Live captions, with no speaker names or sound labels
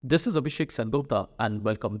This is Abhishek Sengupta and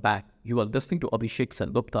welcome back. You are listening to Abhishek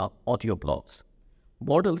Sengupta audio blogs.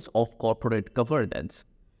 Models of corporate governance.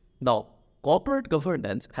 Now, corporate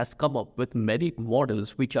governance has come up with many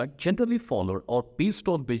models which are generally followed or based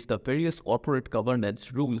on which the various corporate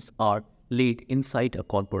governance rules are laid inside a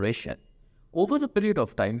corporation. Over the period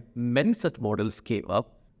of time, many such models came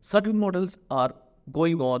up. Certain models are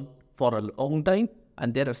going on for a long time,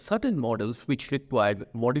 and there are certain models which require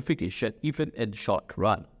modification even in short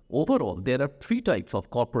run. Overall, there are three types of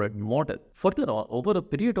corporate model. Further on, over a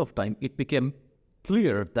period of time, it became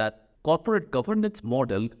clear that corporate governance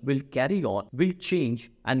model will carry on, will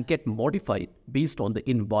change and get modified based on the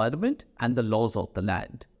environment and the laws of the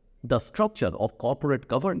land. The structure of corporate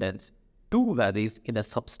governance too varies in a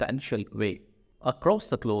substantial way. Across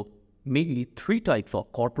the globe, mainly three types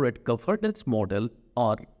of corporate governance model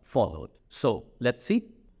are followed. So let's see.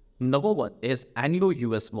 Number one is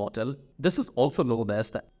Anglo-US model. This is also known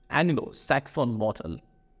as the Anglo-Saxon model.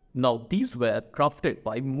 Now these were crafted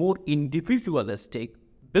by more individualistic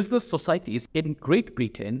business societies in Great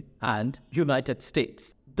Britain and United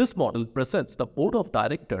States. This model presents the board of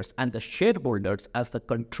directors and the shareholders as the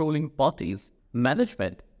controlling parties.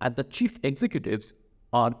 Management and the chief executives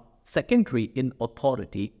are secondary in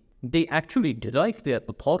authority. They actually derive their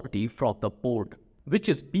authority from the board, which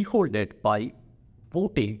is beholden by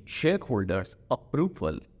voting shareholders'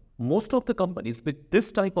 approval. Most of the companies with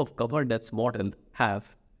this type of governance model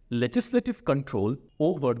have legislative control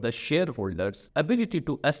over the shareholders' ability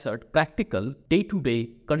to assert practical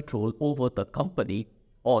day-to-day control over the company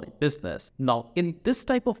or business. Now, in this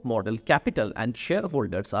type of model, capital and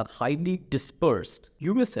shareholders are highly dispersed.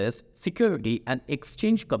 US's Security and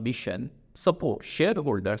Exchange Commission support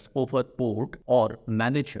shareholders over board or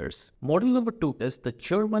managers. Model number two is the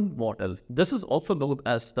German model. This is also known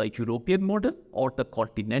as the European model or the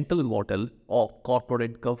continental model of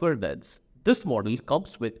corporate governance. This model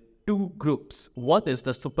comes with two groups. One is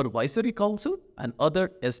the supervisory council and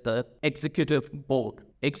other is the executive board.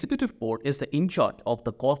 Executive board is in charge of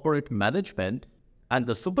the corporate management and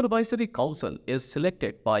the supervisory council is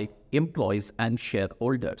selected by employees and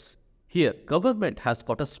shareholders. Here, government has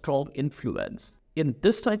got a strong influence. In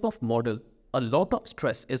this type of model, a lot of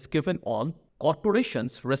stress is given on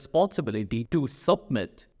corporations' responsibility to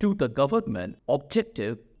submit to the government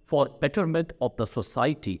objective for betterment of the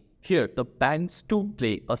society. Here, the banks too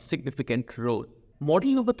play a significant role.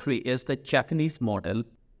 Model number three is the Japanese model.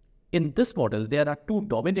 In this model, there are two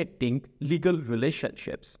dominating legal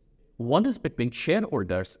relationships. One is between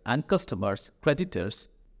shareholders and customers, creditors,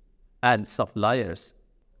 and suppliers.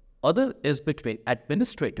 Other is between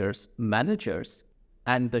administrators, managers,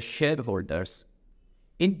 and the shareholders.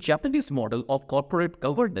 In Japanese model of corporate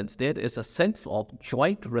governance, there is a sense of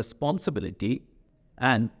joint responsibility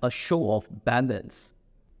and a show of balance.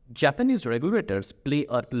 Japanese regulators play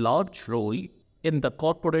a large role in the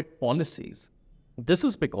corporate policies. This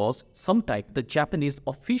is because sometimes the Japanese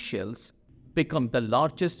officials become the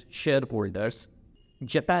largest shareholders.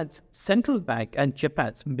 Japan's central bank and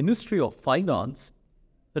Japan's Ministry of Finance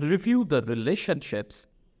review the relationships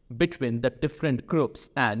between the different groups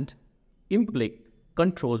and implement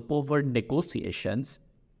control over negotiations.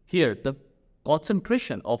 Here, the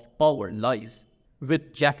concentration of power lies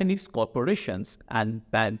with Japanese corporations and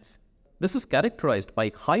banks. This is characterized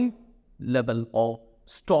by high level of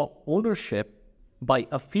stock ownership by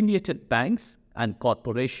affiliated banks and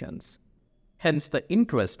corporations. Hence, the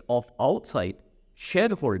interest of outside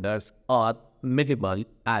shareholders are minimal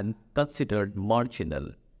and considered marginal.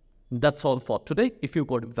 That's all for today. If you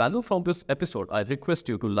got value from this episode, I request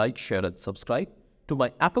you to like, share and subscribe. To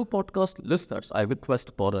my Apple Podcast listeners, I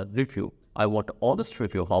request for a review. I want an honest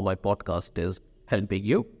review how my podcast is helping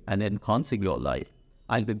you and enhancing your life.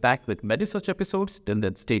 I'll be back with many such episodes. Till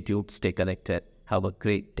then, stay tuned, stay connected. Have a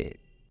great day.